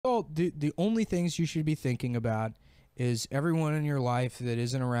the only things you should be thinking about is everyone in your life that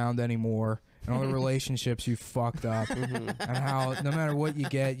isn't around anymore and all the relationships you fucked up and how no matter what you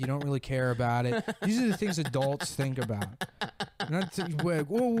get, you don't really care about it. These are the things adults think about. Not like,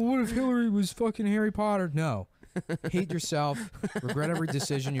 what if Hillary was fucking Harry Potter? No. Hate yourself, regret every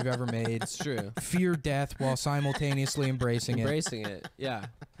decision you've ever made. It's true. Fear death while simultaneously embracing it. Yeah.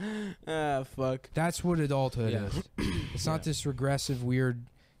 Ah, fuck. That's what adulthood is. It's not this regressive, weird,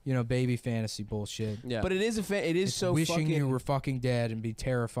 baby fantasy bullshit. Yeah. But it is it's so wishing fucking... you were fucking dead and be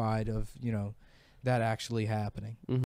terrified of, that actually happening.